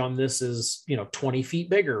range on this is, 20 feet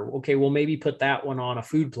bigger. Okay, well, maybe put that one on a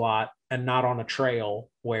food plot and not on a trail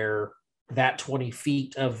where that 20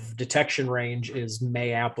 feet of detection range is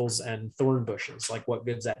May apples and thorn bushes. Like, what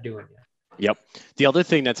good's that doing you? Yep. The other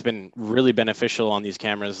thing that's been really beneficial on these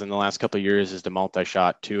cameras in the last couple of years is the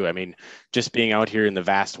multi-shot too. I mean, just being out here in the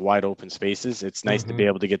vast, wide open spaces, it's nice to be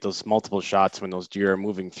able to get those multiple shots when those deer are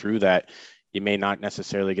moving through that. You may not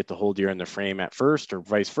necessarily get the whole deer in the frame at first or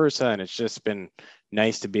vice versa. And it's just been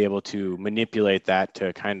nice to be able to manipulate that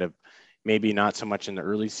to kind of, maybe not so much in the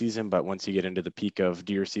early season, but once you get into the peak of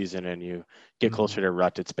deer season and you get closer to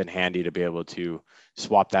rut, it's been handy to be able to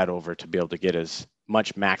swap that over to be able to get as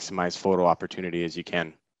much maximized photo opportunity as you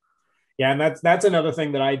can. Yeah. And that's another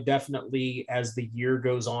thing that I definitely, as the year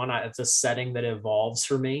goes on, it's a setting that evolves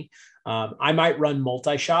for me. I might run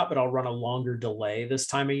multi-shot, but I'll run a longer delay this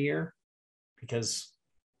time of year because,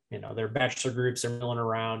 they're bachelor groups, they're milling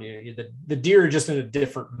around, the deer are just in a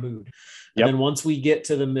different mood. And then once we get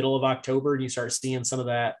to the middle of October and you start seeing some of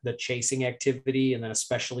the chasing activity, and then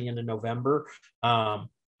especially into November,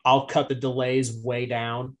 I'll cut the delays way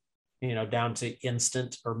down, down to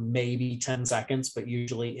instant or maybe 10 seconds, but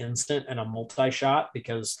usually instant and a multi-shot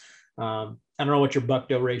because I don't know what your buck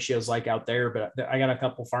doe ratio is like out there, but I got a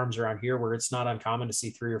couple farms around here where it's not uncommon to see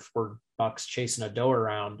 3 or 4 bucks chasing a doe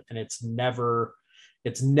around, and it's never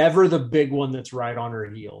the big one that's right on her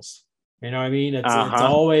heels. You know what I mean? It's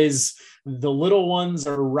always the little ones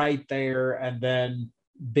are right there, and then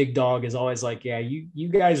big dog is always like, yeah, you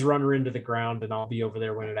guys run her into the ground and I'll be over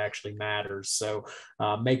there when it actually matters. So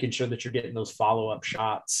making sure that you're getting those follow-up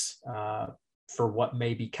shots for what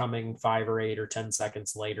may be coming 5 or 8 or 10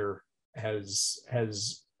 seconds later has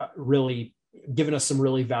really given us some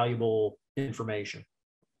really valuable information.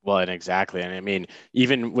 Well, and exactly. And I mean,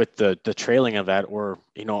 even with the trailing of that, or,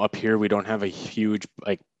 you know, up here, we don't have a huge,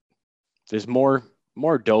 like, there's more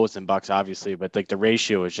does than bucks, obviously, but like the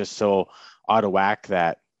ratio is just so out of whack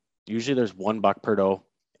that usually there's 1 buck per doe,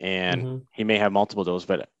 and he may have multiple does,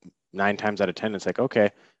 but 9 times out of 10, it's like, okay,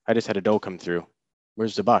 I just had a doe come through.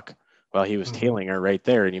 Where's the buck? Well, he was tailing her right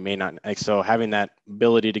there, and you may not, like, so having that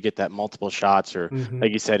ability to get that multiple shots, or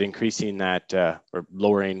like you said, increasing that or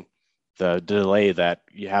lowering the delay, that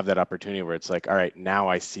you have that opportunity where it's like, all right, now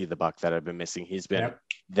I see the buck that I've been missing. He's been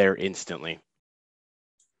there instantly.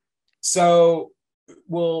 So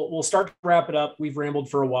we'll start to wrap it up. We've rambled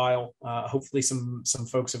for a while. Hopefully some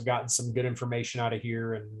folks have gotten some good information out of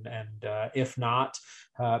here, and if not,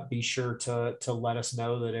 be sure to let us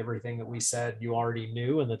know that everything that we said you already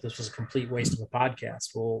knew, and that this was a complete waste of a podcast.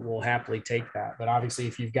 We'll happily take that. But obviously,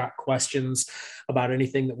 if you've got questions about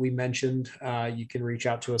anything that we mentioned, you can reach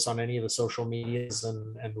out to us on any of the social medias,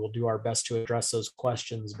 and we'll do our best to address those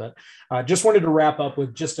questions. But just wanted to wrap up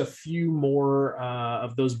with just a few more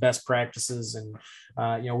of those best practices. And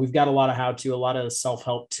we've got a lot of a lot of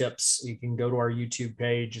self-help tips. You can go to our YouTube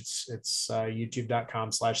page. It's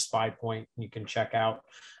youtube.com/spypoint. You can check out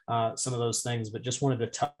some of those things, but just wanted to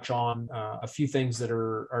touch on a few things that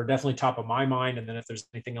are definitely top of my mind. And then if there's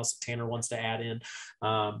anything else that Tanner wants to add in,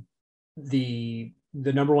 the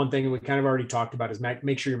number one thing, and we kind of already talked about, is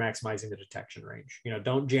make sure you're maximizing the detection range.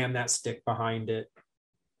 Don't jam that stick behind it.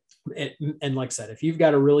 And like I said, if you've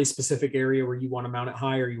got a really specific area where you want to mount it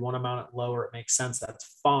higher, you want to mount it lower, it makes sense.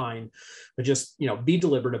 That's fine. But just, be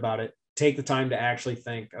deliberate about it. Take the time to actually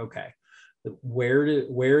think, okay,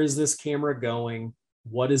 where is this camera going?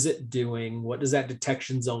 What is it doing? What does that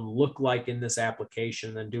detection zone look like in this application?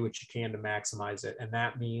 And then do what you can to maximize it. And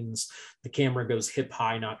that means the camera goes hip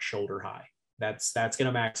high, not shoulder high. That's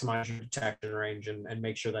going to maximize your detection range, and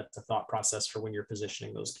make sure that's a thought process for when you're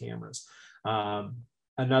positioning those cameras.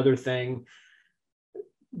 Another thing,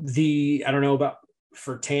 I don't know about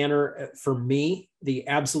for Tanner, for me, the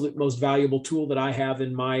absolute most valuable tool that I have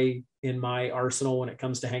in my arsenal when it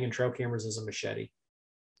comes to hanging trail cameras is a machete,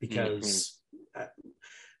 because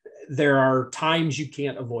there are times you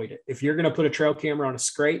can't avoid it. If you're going to put a trail camera on a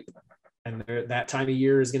scrape, and that time of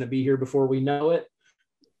year is going to be here before we know it,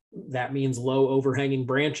 that means low overhanging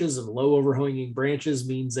branches, and low overhanging branches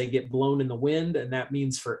means they get blown in the wind. And that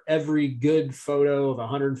means for every good photo of a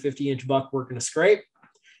 150-inch buck working a scrape,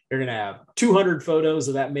 you're going to have 200 photos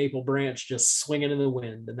of that maple branch just swinging in the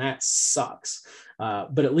wind. And that sucks.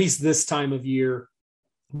 But at least this time of year,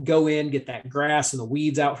 go in, get that grass and the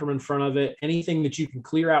weeds out from in front of it. Anything that you can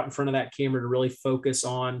clear out in front of that camera to really focus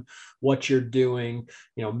on what you're doing.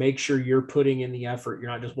 Make sure you're putting in the effort. You're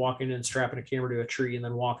not just walking in and strapping a camera to a tree and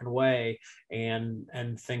then walking away and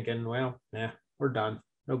thinking, well, we're done.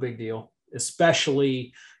 No big deal.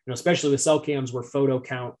 Especially with cell cams where photo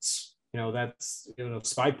counts, that's,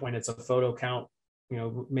 SpyPoint, it's a photo count.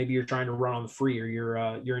 Maybe you're trying to run on the free, or you're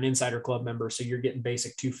an Insider Club member, so you're getting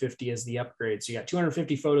basic 250 as the upgrade. So you got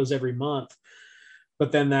 250 photos every month,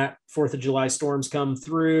 but then that 4th of July storms come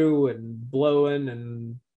through and blowing,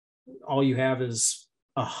 and all you have is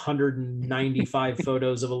 195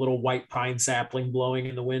 photos of a little white pine sapling blowing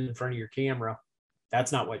in the wind in front of your camera.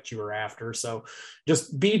 That's not what you were after. So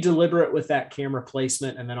just be deliberate with that camera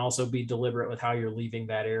placement, and then also be deliberate with how you're leaving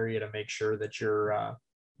that area to make sure that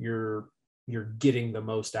you're getting the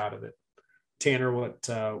most out of it. Tanner, what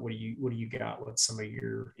do you got? What's some of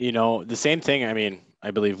your? The same thing. I mean,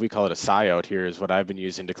 I believe we call it a sigh out here, is what I've been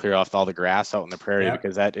using to clear off all the grass out in the prairie,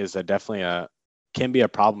 because that is definitely can be a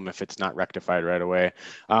problem if it's not rectified right away.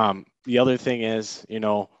 The other thing is,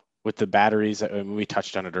 with the batteries, we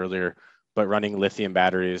touched on it earlier, but running lithium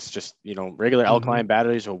batteries, just, regular alkaline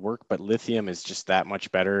batteries will work, but lithium is just that much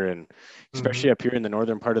better. And especially up here in the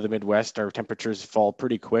northern part of the Midwest, our temperatures fall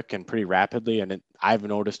pretty quick and pretty rapidly. And I've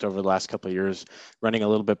noticed over the last couple of years, running a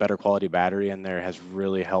little bit better quality battery in there has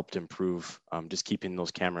really helped improve just keeping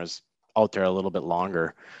those cameras out there a little bit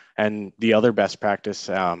longer. And the other best practice,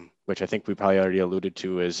 which I think we probably already alluded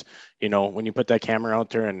to, is, when you put that camera out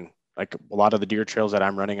there, and like a lot of the deer trails that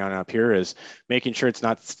I'm running on up here, is making sure it's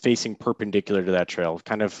not facing perpendicular to that trail,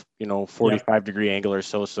 kind of, 45-degree angle or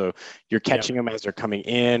so. So you're catching them as they're coming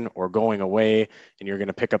in or going away, and you're going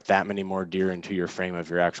to pick up that many more deer into your frame of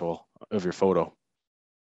your photo.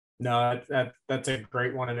 No, that's a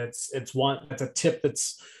great one. And it's a tip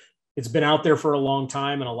it's been out there for a long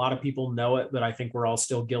time, and a lot of people know it, but I think we're all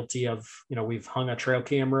still guilty of, we've hung a trail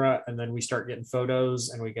camera and then we start getting photos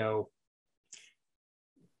and we go,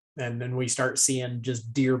 And then we start seeing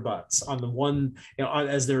just deer butts on the one,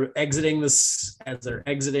 as they're exiting the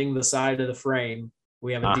side of the frame,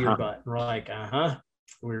 we have a deer butt. And we're like,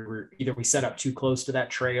 we're either we set up too close to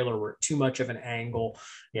that trail or we're at too much of an angle.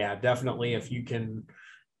 Yeah, definitely. If you can,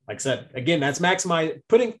 like I said, again, that's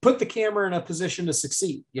put the camera in a position to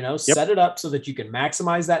succeed, set it up so that you can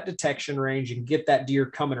maximize that detection range and get that deer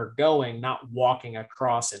coming or going, not walking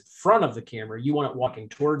across in front of the camera. You want it walking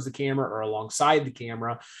towards the camera or alongside the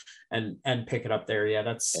camera and pick it up there.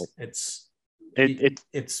 Yeah,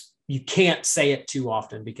 you can't say it too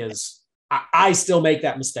often because I still make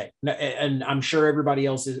that mistake. And I'm sure everybody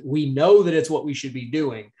else we know that it's what we should be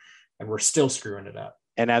doing and we're still screwing it up.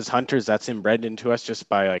 And as hunters, that's inbred into us just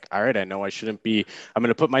by like, all right, I know I'm going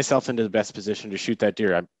to put myself into the best position to shoot that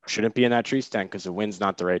deer. I shouldn't be in that tree stand because the wind's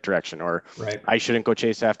not the right direction. Or I shouldn't go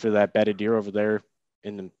chase after that bedded deer over there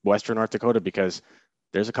in western North Dakota because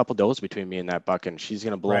there's a couple does between me and that buck and she's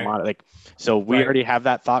going to blow them out. So we already have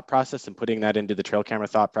that thought process, and putting that into the trail camera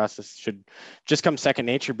thought process should just come second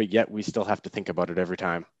nature, but yet we still have to think about it every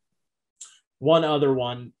time. One other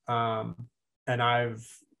one,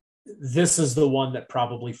 this is the one that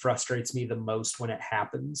probably frustrates me the most when it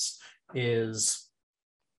happens, is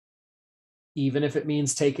even if it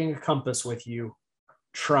means taking a compass with you,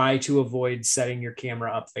 try to avoid setting your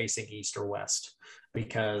camera up facing east or west,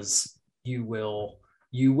 because you will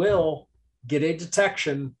get a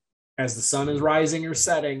detection as the sun is rising or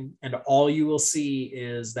setting, and all you will see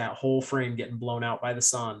is that whole frame getting blown out by the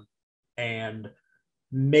sun. And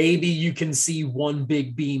maybe you can see one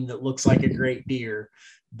big beam that looks like a great deer,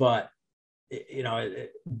 but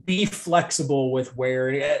be flexible with where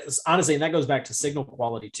it is. Honestly, and that goes back to signal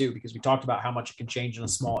quality too, because we talked about how much it can change in a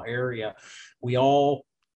small area.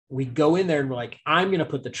 We go in there and we're like, I'm going to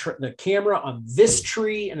put the camera on this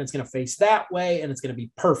tree and it's going to face that way and it's going to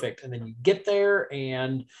be perfect. And then you get there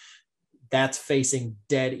and that's facing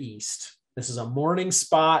dead east. This is a morning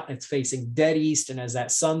spot. It's facing dead east. And as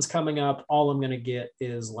that sun's coming up, all I'm going to get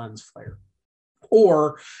is lens flare.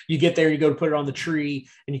 Or you get there, you go to put it on the tree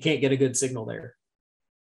and you can't get a good signal there.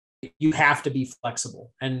 You have to be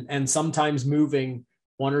flexible. And sometimes moving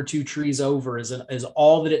one or two trees over is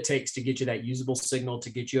all that it takes to get you that usable signal, to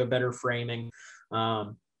get you a better framing.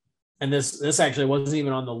 And this actually wasn't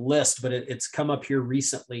even on the list, but it's come up here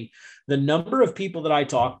recently. The number of people that I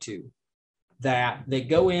talk to that they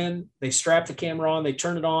go in, they strap the camera on, they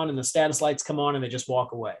turn it on and the status lights come on and they just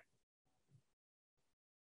walk away.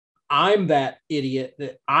 I'm that idiot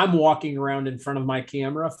that I'm walking around in front of my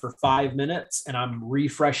camera for 5 minutes and I'm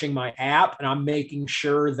refreshing my app and I'm making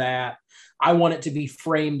sure that I want it to be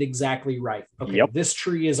framed exactly right. Okay, This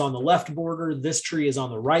tree is on the left border. This tree is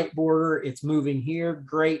on the right border. It's moving here.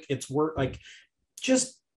 Great.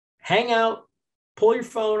 Just hang out, pull your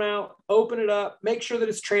phone out, open it up, make sure that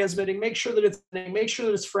it's transmitting, make sure that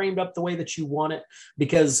it's framed up the way that you want it,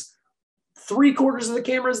 because 3/4 of the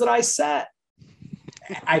cameras that I set,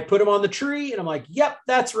 I put them on the tree and I'm like, yep,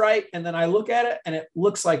 that's right. And then I look at it and it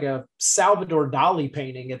looks like a Salvador Dali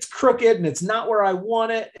painting. It's crooked and it's not where I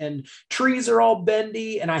want it. And trees are all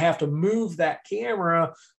bendy. And I have to move that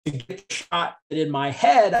camera to get the shot that in my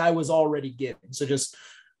head I was already getting. So just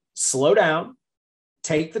slow down,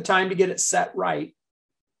 take the time to get it set right.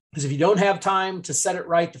 Because if you don't have time to set it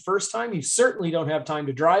right the first time, you certainly don't have time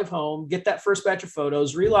to drive home, get that first batch of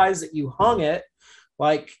photos, realize that you hung it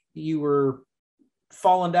like you were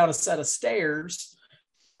falling down a set of stairs,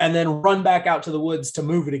 and then run back out to the woods to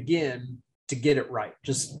move it again to get it right.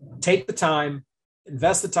 Just take the time,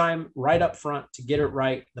 invest the time right up front to get it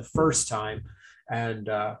right the first time. And,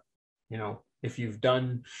 if you've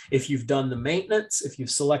done the maintenance, if you've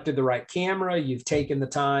selected the right camera, you've taken the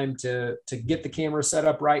time to get the camera set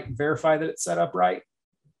up right and verify that it's set up right,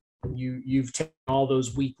 you've taken all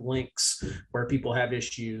those weak links where people have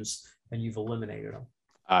issues and you've eliminated them.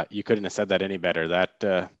 You couldn't have said that any better.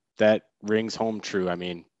 That rings home true. I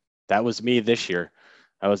mean, that was me this year.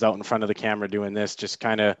 I was out in front of the camera doing this, just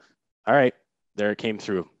kind of, all right, there it came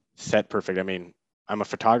through, set perfect. I mean, I'm a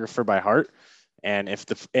photographer by heart, and if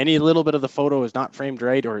any little bit of the photo is not framed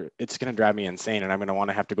right, or it's going to drive me insane, and I'm going to want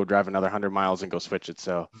to have to go drive another 100 miles and go switch it.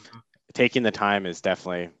 So taking the time is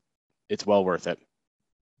definitely, it's well worth it.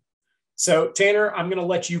 So Tanner, I'm going to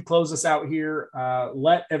let you close us out here.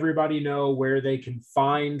 Let everybody know where they can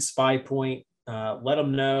find SpyPoint. Let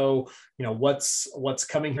them know, what's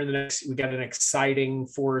coming here in the next. We got an exciting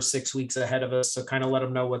 4 or 6 weeks ahead of us. So kind of let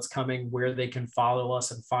them know what's coming, where they can follow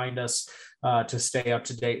us and find us to stay up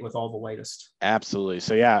to date with all the latest. Absolutely.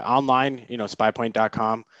 So yeah, online,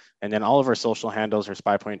 spypoint.com, and then all of our social handles are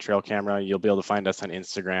SpyPoint Trail Camera. You'll be able to find us on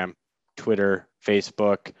Instagram, Twitter,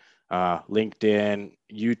 Facebook. LinkedIn,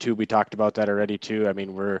 YouTube. We talked about that already too. I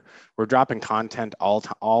mean, we're dropping content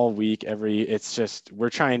all week. It's just, we're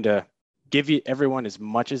trying to give everyone as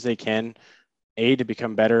much as they can, to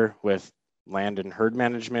become better with land and herd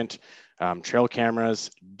management, trail cameras,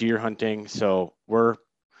 deer hunting. So we're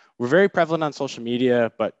very prevalent on social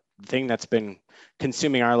media, but the thing that's been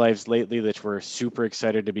consuming our lives lately that we're super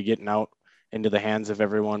excited to be getting out into the hands of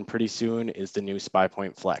everyone pretty soon is the new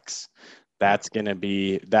SpyPoint Flex. That's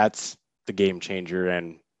the game changer.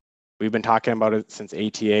 And we've been talking about it since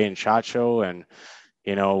ATA and SHOT Show. And,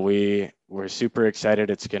 you know, we're super excited.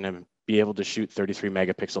 It's going to be able to shoot 33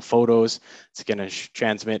 megapixel photos. It's going to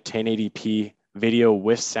transmit 1080p video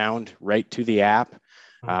with sound right to the app.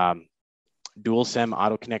 Dual SIM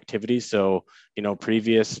auto connectivity. So, you know,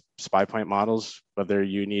 previous SpyPoint models, whether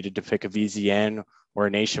you needed to pick a VZN or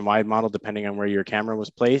a nationwide model, depending on where your camera was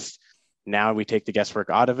placed, now we take the guesswork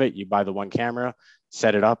out of it. You buy the one camera,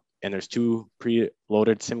 set it up, and there's 2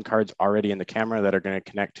 pre-loaded SIM cards already in the camera that are going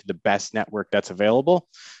to connect to the best network that's available.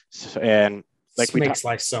 So, and like makes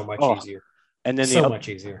life so much easier. And then much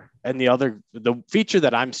easier. And the feature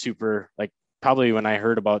that I'm super, like, probably when I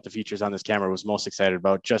heard about the features on this camera was most excited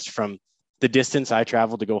about, just from the distance I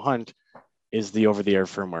travel to go hunt, is the over-the-air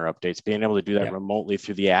firmware updates. Being able to do that remotely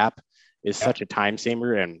through the app is such a time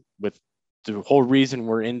saver. And with the whole reason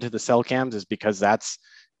we're into the cell cams is because that's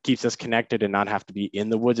keeps us connected and not have to be in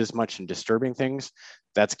the woods as much and disturbing things.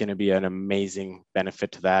 That's going to be an amazing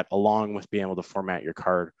benefit to that, along with being able to format your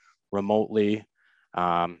card remotely.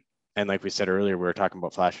 And like we said earlier, we were talking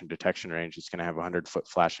about flash and detection range. It's going to have 100-foot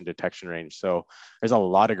flash and detection range. So there's a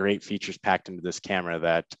lot of great features packed into this camera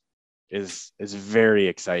that is very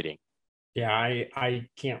exciting. Yeah, I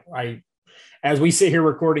can't. As we sit here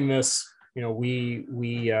recording this, you know,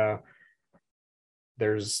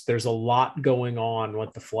 there's a lot going on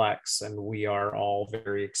with the Flex, and we are all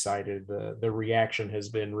very excited. The reaction has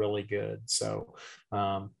been really good. So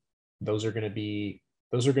those are going to be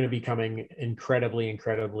coming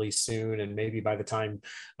incredibly soon. And maybe by the time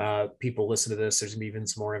people listen to this, there's gonna be even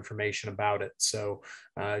some more information about it. So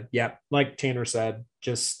like Tanner said,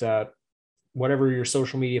 just whatever your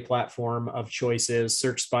social media platform of choice is,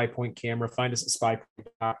 search SpyPoint Camera, find us at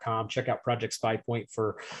spypoint.com, check out Project SpyPoint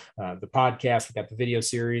for the podcast. We've got the video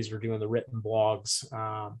series, we're doing the written blogs,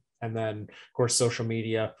 and then of course social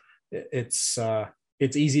media.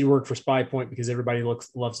 It's easy to work for SpyPoint because everybody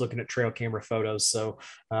loves looking at trail camera photos. So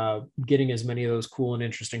getting as many of those cool and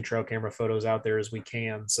interesting trail camera photos out there as we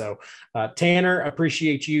can. So Tanner,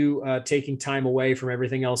 appreciate you taking time away from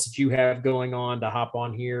everything else that you have going on to hop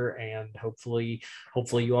on here. And hopefully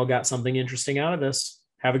you all got something interesting out of this.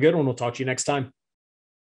 Have a good one. We'll talk to you next time.